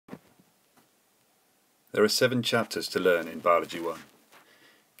There are 7 chapters to learn in Biology 1.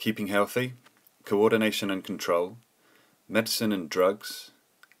 Keeping healthy, coordination and control, medicine and drugs,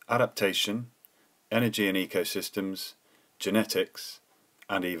 adaptation, energy and ecosystems, genetics,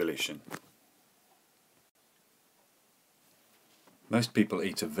 and evolution. Most people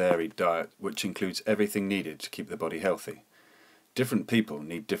eat a varied diet which includes everything needed to keep the body healthy. Different people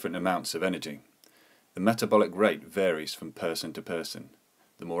need different amounts of energy. The metabolic rate varies from person to person.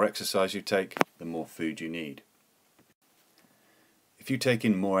 The more exercise you take, the more food you need. If you take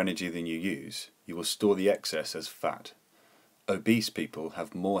in more energy than you use, you will store the excess as fat. Obese people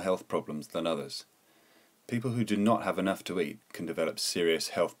have more health problems than others. People who do not have enough to eat can develop serious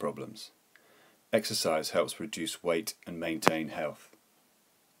health problems. Exercise helps reduce weight and maintain health.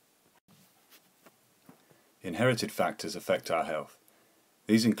 Inherited factors affect our health.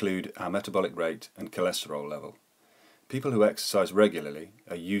 These include our metabolic rate and cholesterol level. People who exercise regularly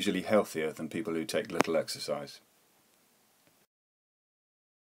are usually healthier than people who take little exercise.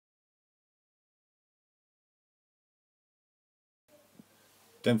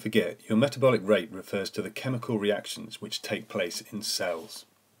 Don't forget, your metabolic rate refers to the chemical reactions which take place in cells.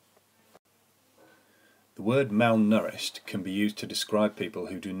 The word malnourished can be used to describe people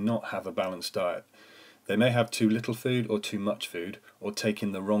who do not have a balanced diet. They may have too little food or too much food, or take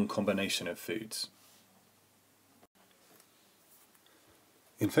in the wrong combination of foods.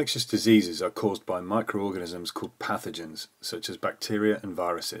 Infectious diseases are caused by microorganisms called pathogens, such as bacteria and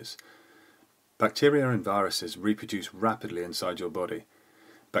viruses. Bacteria and viruses reproduce rapidly inside your body.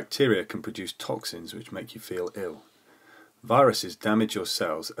 Bacteria can produce toxins which make you feel ill. Viruses damage your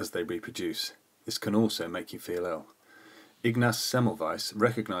cells as they reproduce. This can also make you feel ill. Ignaz Semmelweis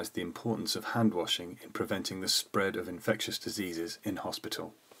recognized the importance of hand washing in preventing the spread of infectious diseases in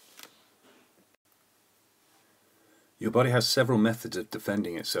hospital. Your body has several methods of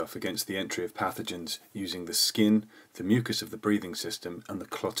defending itself against the entry of pathogens using the skin, the mucus of the breathing system, and the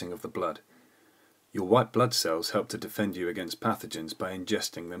clotting of the blood. Your white blood cells help to defend you against pathogens by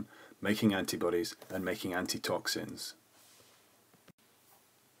ingesting them, making antibodies, and making antitoxins.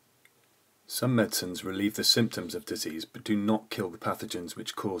 Some medicines relieve the symptoms of disease but do not kill the pathogens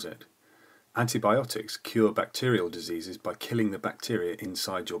which cause it. Antibiotics cure bacterial diseases by killing the bacteria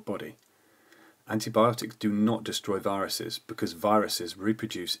inside your body. Antibiotics do not destroy viruses because viruses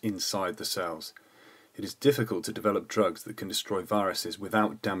reproduce inside the cells. It is difficult to develop drugs that can destroy viruses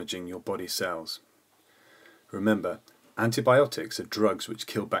without damaging your body cells. Remember, antibiotics are drugs which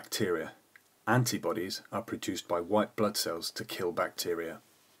kill bacteria. Antibodies are produced by white blood cells to kill bacteria.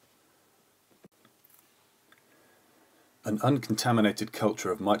 An uncontaminated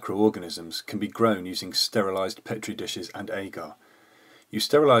culture of microorganisms can be grown using sterilized petri dishes and agar. You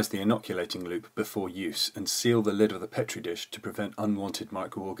sterilize the inoculating loop before use and seal the lid of the petri dish to prevent unwanted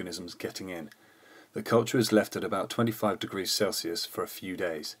microorganisms getting in. The culture is left at about 25 degrees Celsius for a few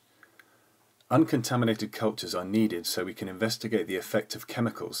days. Uncontaminated cultures are needed so we can investigate the effect of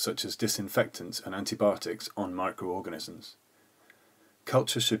chemicals such as disinfectants and antibiotics on microorganisms.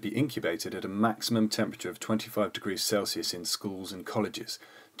 Cultures should be incubated at a maximum temperature of 25 degrees Celsius in schools and colleges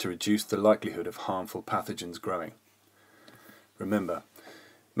to reduce the likelihood of harmful pathogens growing. Remember,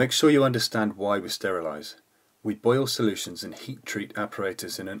 make sure you understand why we sterilize. We boil solutions and heat treat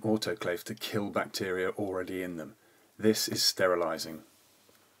apparatus in an autoclave to kill bacteria already in them. This is sterilizing.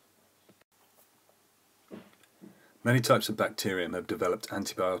 Many types of bacterium have developed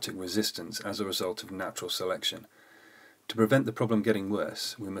antibiotic resistance as a result of natural selection. To prevent the problem getting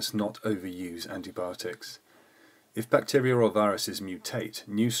worse, we must not overuse antibiotics. If bacteria or viruses mutate,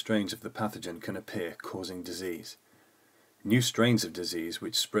 new strains of the pathogen can appear, causing disease. New strains of disease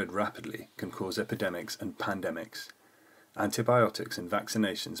which spread rapidly can cause epidemics and pandemics. Antibiotics and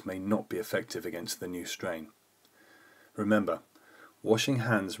vaccinations may not be effective against the new strain. Remember, washing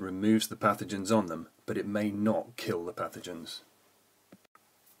hands removes the pathogens on them, but it may not kill the pathogens.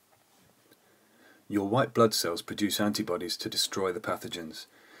 Your white blood cells produce antibodies to destroy the pathogens.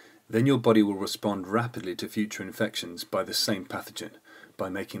 Then your body will respond rapidly to future infections by the same pathogen, by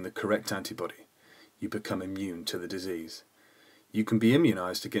making the correct antibody. You become immune to the disease. You can be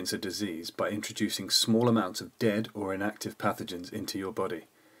immunized against a disease by introducing small amounts of dead or inactive pathogens into your body.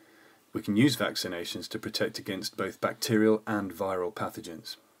 We can use vaccinations to protect against both bacterial and viral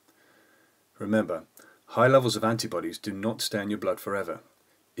pathogens. Remember, high levels of antibodies do not stay in your blood forever.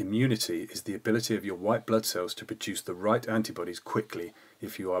 Immunity is the ability of your white blood cells to produce the right antibodies quickly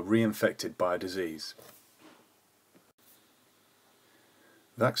if you are reinfected by a disease.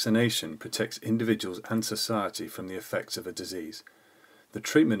 Vaccination protects individuals and society from the effects of a disease. The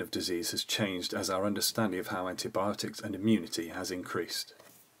treatment of disease has changed as our understanding of how antibiotics and immunity has increased.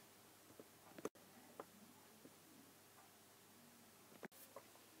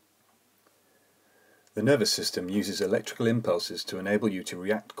 The nervous system uses electrical impulses to enable you to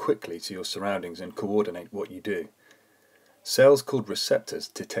react quickly to your surroundings and coordinate what you do. Cells called receptors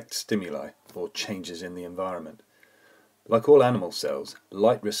detect stimuli, or changes in the environment. Like all animal cells,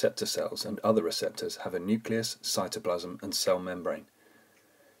 light receptor cells and other receptors have a nucleus, cytoplasm, and cell membrane.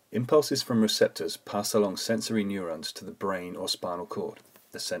 Impulses from receptors pass along sensory neurons to the brain or spinal cord,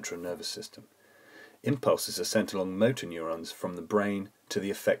 the central nervous system. Impulses are sent along motor neurons from the brain to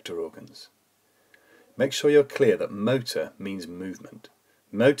the effector organs. Make sure you're clear that motor means movement.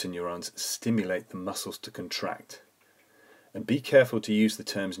 Motor neurons stimulate the muscles to contract. And be careful to use the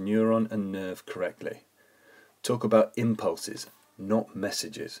terms neuron and nerve correctly. Talk about impulses, not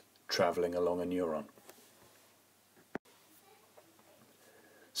messages, travelling along a neuron.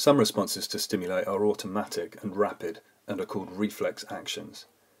 Some responses to stimuli are automatic and rapid and are called reflex actions.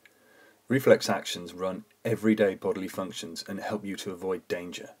 Reflex actions run everyday bodily functions and help you to avoid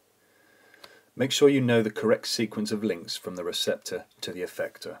danger. Make sure you know the correct sequence of links from the receptor to the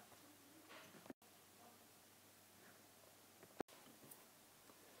effector.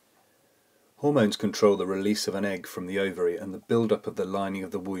 Hormones control the release of an egg from the ovary and the build-up of the lining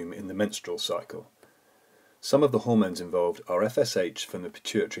of the womb in the menstrual cycle. Some of the hormones involved are FSH from the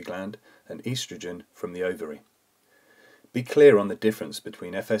pituitary gland and estrogen from the ovary. Be clear on the difference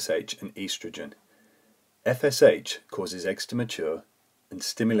between FSH and estrogen. FSH causes eggs to mature and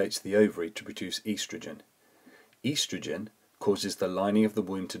stimulates the ovary to produce estrogen. Estrogen causes the lining of the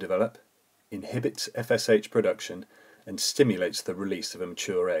womb to develop, inhibits FSH production, and stimulates the release of a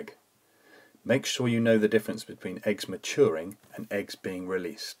mature egg. Make sure you know the difference between eggs maturing and eggs being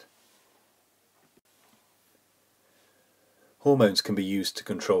released. Hormones can be used to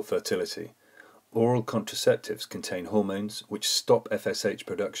control fertility. Oral contraceptives contain hormones which stop FSH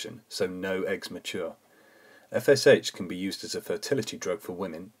production, so no eggs mature. FSH can be used as a fertility drug for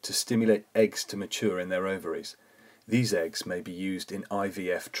women to stimulate eggs to mature in their ovaries. These eggs may be used in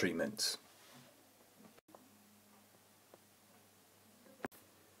IVF treatments.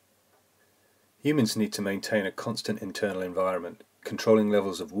 Humans need to maintain a constant internal environment, controlling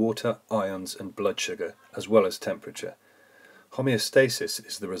levels of water, ions and blood sugar, as well as temperature. Homeostasis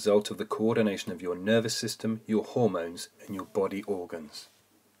is the result of the coordination of your nervous system, your hormones and your body organs.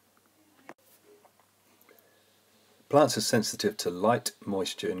 Plants are sensitive to light,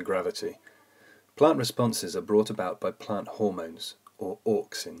 moisture and gravity. Plant responses are brought about by plant hormones, or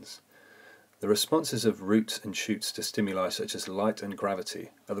auxins. The responses of roots and shoots to stimuli such as light and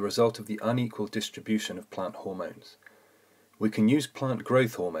gravity are the result of the unequal distribution of plant hormones. We can use plant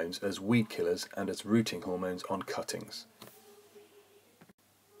growth hormones as weed killers and as rooting hormones on cuttings.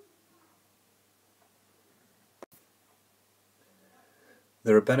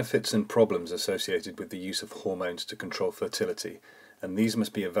 There are benefits and problems associated with the use of hormones to control fertility, and these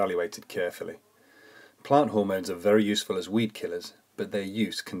must be evaluated carefully. Plant hormones are very useful as weed killers, but their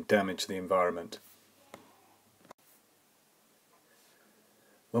use can damage the environment.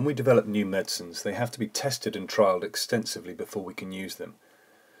 When we develop new medicines, they have to be tested and trialled extensively before we can use them.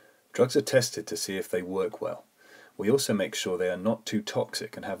 Drugs are tested to see if they work well. We also make sure they are not too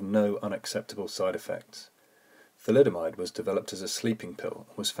toxic and have no unacceptable side effects. Thalidomide was developed as a sleeping pill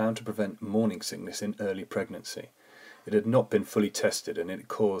and was found to prevent morning sickness in early pregnancy. It had not been fully tested and it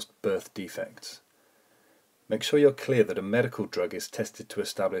caused birth defects. Make sure you're clear that a medical drug is tested to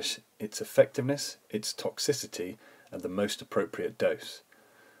establish its effectiveness, its toxicity, and the most appropriate dose.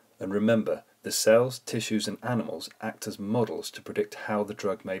 And remember, the cells, tissues, and animals act as models to predict how the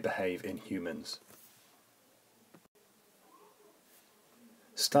drug may behave in humans.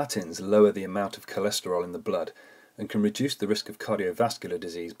 Statins lower the amount of cholesterol in the blood and can reduce the risk of cardiovascular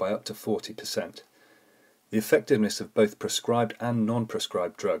disease by up to 40%. The effectiveness of both prescribed and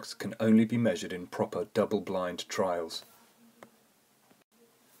non-prescribed drugs can only be measured in proper double-blind trials.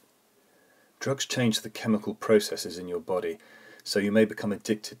 Drugs change the chemical processes in your body, so you may become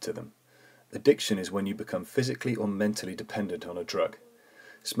addicted to them. Addiction is when you become physically or mentally dependent on a drug.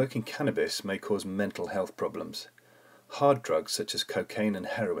 Smoking cannabis may cause mental health problems. Hard drugs such as cocaine and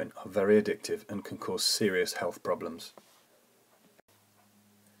heroin are very addictive and can cause serious health problems.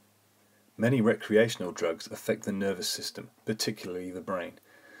 Many recreational drugs affect the nervous system, particularly the brain.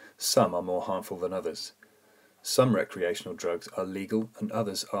 Some are more harmful than others. Some recreational drugs are legal and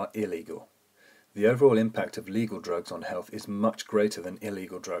others are illegal. The overall impact of legal drugs on health is much greater than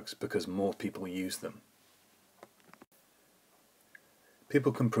illegal drugs because more people use them.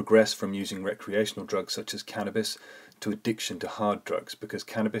 People can progress from using recreational drugs such as cannabis to addiction to hard drugs because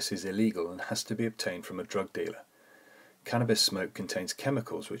cannabis is illegal and has to be obtained from a drug dealer. Cannabis smoke contains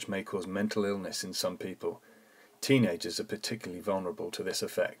chemicals which may cause mental illness in some people. Teenagers are particularly vulnerable to this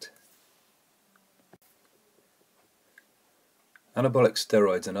effect. Anabolic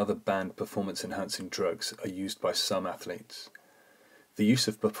steroids and other banned performance-enhancing drugs are used by some athletes. The use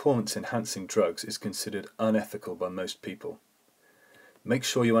of performance-enhancing drugs is considered unethical by most people. Make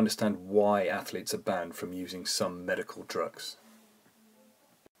sure you understand why athletes are banned from using some medical drugs.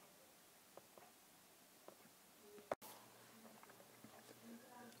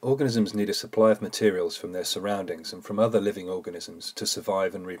 Organisms need a supply of materials from their surroundings and from other living organisms to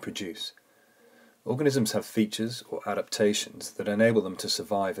survive and reproduce. Organisms have features or adaptations that enable them to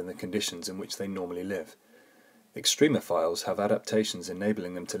survive in the conditions in which they normally live. Extremophiles have adaptations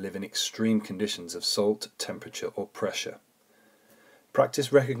enabling them to live in extreme conditions of salt, temperature, or pressure.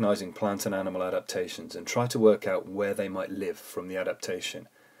 Practice recognizing plant and animal adaptations and try to work out where they might live from the adaptation.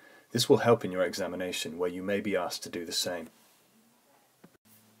 This will help in your examination, where you may be asked to do the same.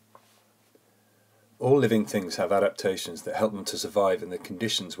 All living things have adaptations that help them to survive in the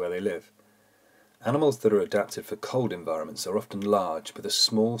conditions where they live. Animals that are adapted for cold environments are often large with a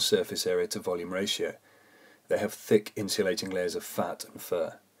small surface area to volume ratio. They have thick insulating layers of fat and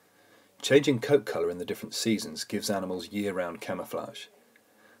fur. Changing coat colour in the different seasons gives animals year-round camouflage.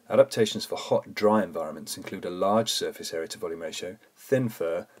 Adaptations for hot, dry environments include a large surface area to volume ratio, thin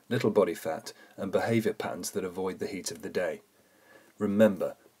fur, little body fat, and behaviour patterns that avoid the heat of the day.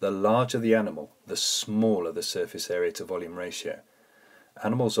 Remember, the larger the animal, the smaller the surface area to volume ratio.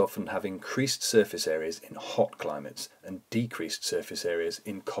 Animals often have increased surface areas in hot climates and decreased surface areas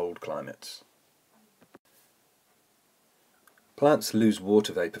in cold climates. Plants lose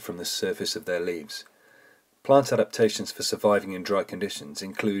water vapour from the surface of their leaves. Plant adaptations for surviving in dry conditions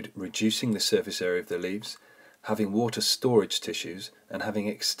include reducing the surface area of the leaves, having water storage tissues, and having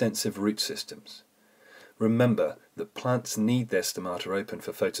extensive root systems. Remember that plants need their stomata open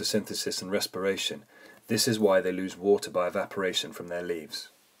for photosynthesis and respiration. This is why they lose water by evaporation from their leaves.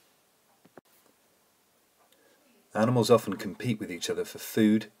 Animals often compete with each other for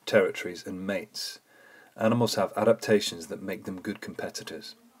food, territories, and mates. Animals have adaptations that make them good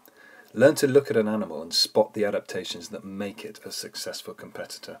competitors. Learn to look at an animal and spot the adaptations that make it a successful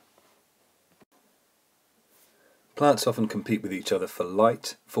competitor. Plants often compete with each other for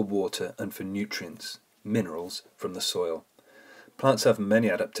light, for water, and for nutrients, minerals, from the soil. Plants have many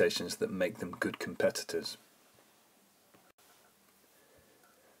adaptations that make them good competitors.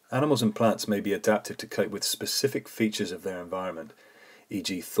 Animals and plants may be adapted to cope with specific features of their environment,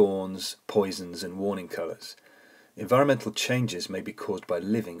 e.g. thorns, poisons, and warning colours. Environmental changes may be caused by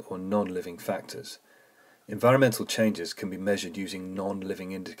living or non-living factors. Environmental changes can be measured using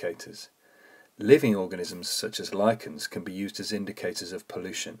non-living indicators. Living organisms such as lichens can be used as indicators of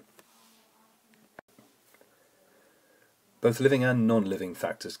pollution. Both living and non-living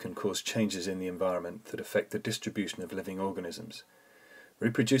factors can cause changes in the environment that affect the distribution of living organisms.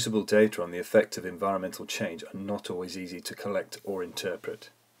 Reproducible data on the effect of environmental change are not always easy to collect or interpret.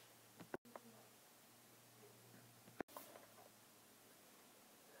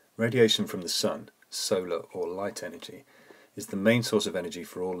 Radiation from the sun, solar or light energy, is the main source of energy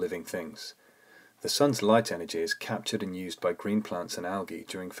for all living things. The sun's light energy is captured and used by green plants and algae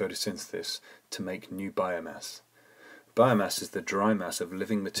during photosynthesis to make new biomass. Biomass is the dry mass of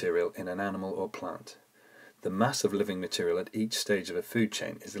living material in an animal or plant. The mass of living material at each stage of a food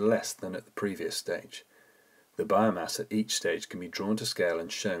chain is less than at the previous stage. The biomass at each stage can be drawn to scale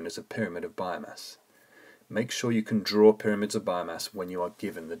and shown as a pyramid of biomass. Make sure you can draw pyramids of biomass when you are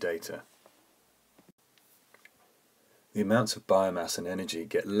given the data. The amounts of biomass and energy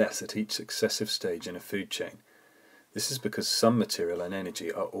get less at each successive stage in a food chain. This is because some material and energy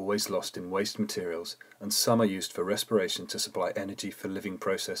are always lost in waste materials, and some are used for respiration to supply energy for living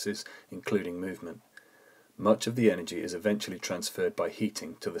processes, including movement. Much of the energy is eventually transferred by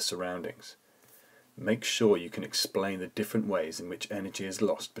heating to the surroundings. Make sure you can explain the different ways in which energy is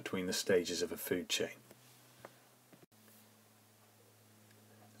lost between the stages of a food chain.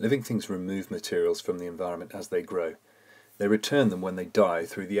 Living things remove materials from the environment as they grow. They return them when they die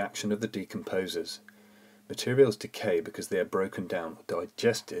through the action of the decomposers. Materials decay because they are broken down or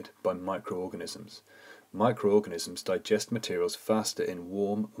digested by microorganisms. Microorganisms digest materials faster in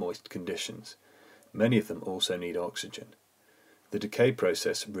warm, moist conditions. Many of them also need oxygen. The decay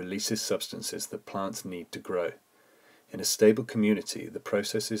process releases substances that plants need to grow. In a stable community, the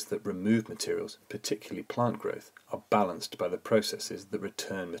processes that remove materials, particularly plant growth, are balanced by the processes that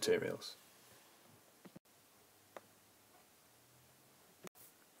return materials.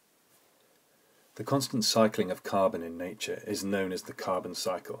 The constant cycling of carbon in nature is known as the carbon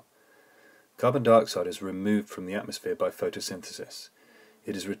cycle. Carbon dioxide is removed from the atmosphere by photosynthesis.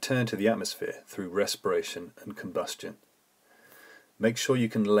 It is returned to the atmosphere through respiration and combustion. Make sure you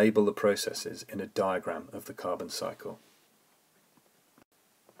can label the processes in a diagram of the carbon cycle.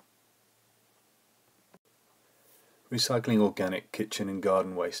 Recycling organic kitchen and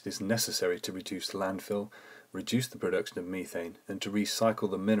garden waste is necessary to reduce landfill, reduce the production of methane, and to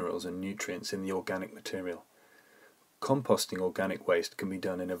recycle the minerals and nutrients in the organic material. Composting organic waste can be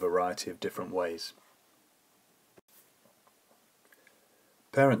done in a variety of different ways.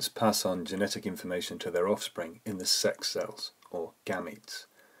 Parents pass on genetic information to their offspring in the sex cells, or gametes.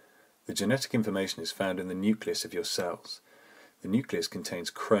 The genetic information is found in the nucleus of your cells. The nucleus contains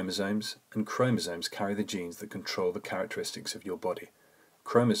chromosomes, and chromosomes carry the genes that control the characteristics of your body.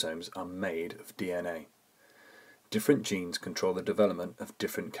 Chromosomes are made of DNA. Different genes control the development of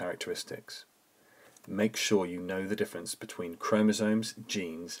different characteristics. Make sure you know the difference between chromosomes,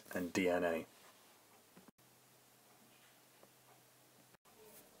 genes, and DNA.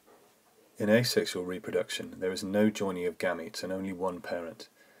 In asexual reproduction, there is no joining of gametes and only one parent.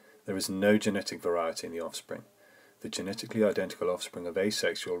 There is no genetic variety in the offspring. The genetically identical offspring of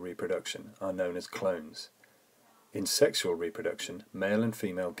asexual reproduction are known as clones. In sexual reproduction, male and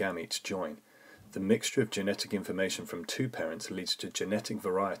female gametes join. The mixture of genetic information from two parents leads to genetic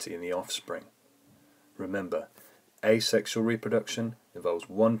variety in the offspring. Remember, asexual reproduction involves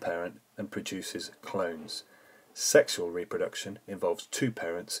one parent and produces clones. Sexual reproduction involves two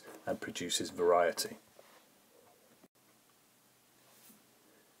parents and produces variety.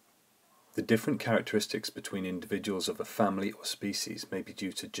 The different characteristics between individuals of a family or species may be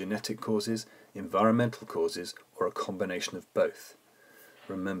due to genetic causes, environmental causes, or a combination of both.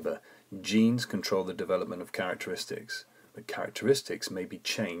 Remember, genes control the development of characteristics, but characteristics may be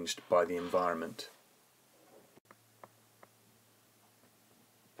changed by the environment.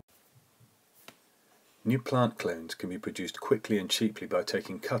 New plant clones can be produced quickly and cheaply by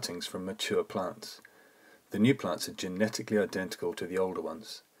taking cuttings from mature plants. The new plants are genetically identical to the older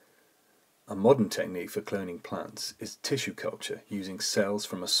ones. A modern technique for cloning plants is tissue culture using cells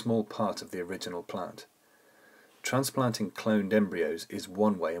from a small part of the original plant. Transplanting cloned embryos is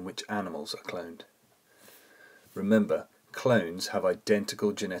one way in which animals are cloned. Remember, clones have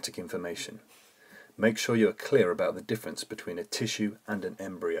identical genetic information. Make sure you are clear about the difference between a tissue and an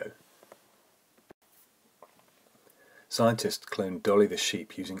embryo. Scientists cloned Dolly the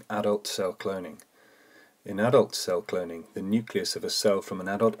sheep using adult cell cloning. In adult cell cloning, the nucleus of a cell from an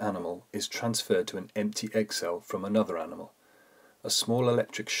adult animal is transferred to an empty egg cell from another animal. A small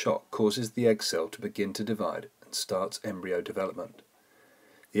electric shock causes the egg cell to begin to divide and starts embryo development.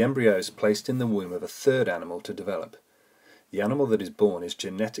 The embryo is placed in the womb of a third animal to develop. The animal that is born is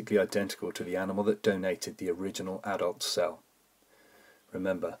genetically identical to the animal that donated the original adult cell.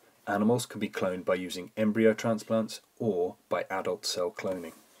 Remember, animals can be cloned by using embryo transplants or by adult cell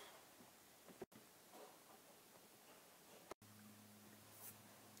cloning.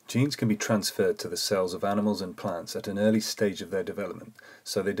 Genes can be transferred to the cells of animals and plants at an early stage of their development,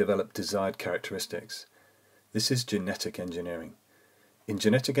 so they develop desired characteristics. This is genetic engineering. In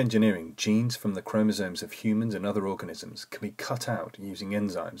genetic engineering, genes from the chromosomes of humans and other organisms can be cut out using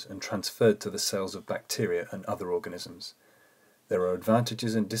enzymes and transferred to the cells of bacteria and other organisms. There are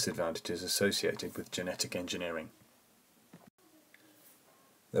advantages and disadvantages associated with genetic engineering.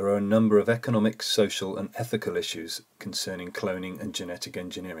 There are a number of economic, social and ethical issues concerning cloning and genetic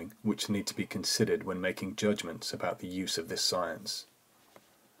engineering which need to be considered when making judgments about the use of this science.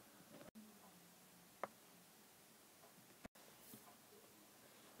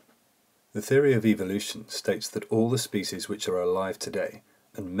 The theory of evolution states that all the species which are alive today,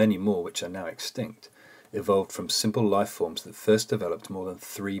 and many more which are now extinct, evolved from simple life forms that first developed more than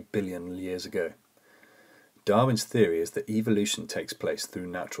 3 billion years ago. Darwin's theory is that evolution takes place through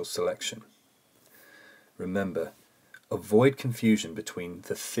natural selection. Remember, avoid confusion between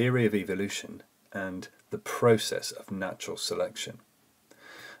the theory of evolution and the process of natural selection.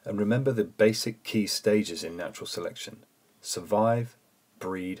 And remember the basic key stages in natural selection: survive,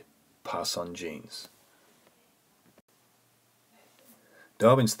 breed, pass on genes.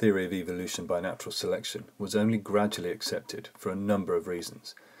 Darwin's theory of evolution by natural selection was only gradually accepted for a number of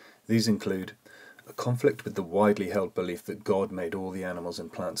reasons. These include a conflict with the widely held belief that God made all the animals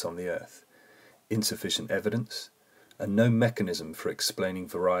and plants on the earth, insufficient evidence, and no mechanism for explaining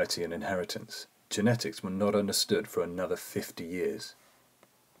variety and inheritance. Genetics were not understood for another 50 years.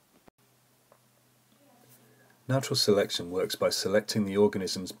 Natural selection works by selecting the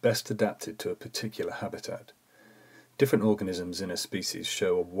organisms best adapted to a particular habitat. Different organisms in a species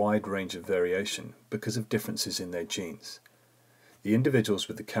show a wide range of variation because of differences in their genes. The individuals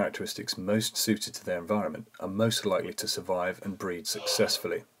with the characteristics most suited to their environment are most likely to survive and breed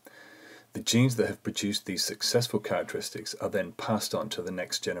successfully. The genes that have produced these successful characteristics are then passed on to the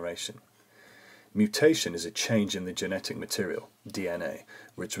next generation. Mutation is a change in the genetic material, DNA,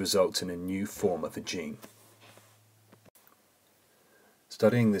 which results in a new form of a gene.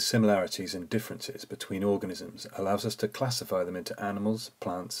 Studying the similarities and differences between organisms allows us to classify them into animals,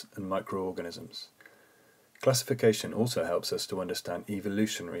 plants, and microorganisms. Classification also helps us to understand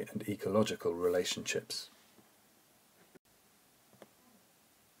evolutionary and ecological relationships.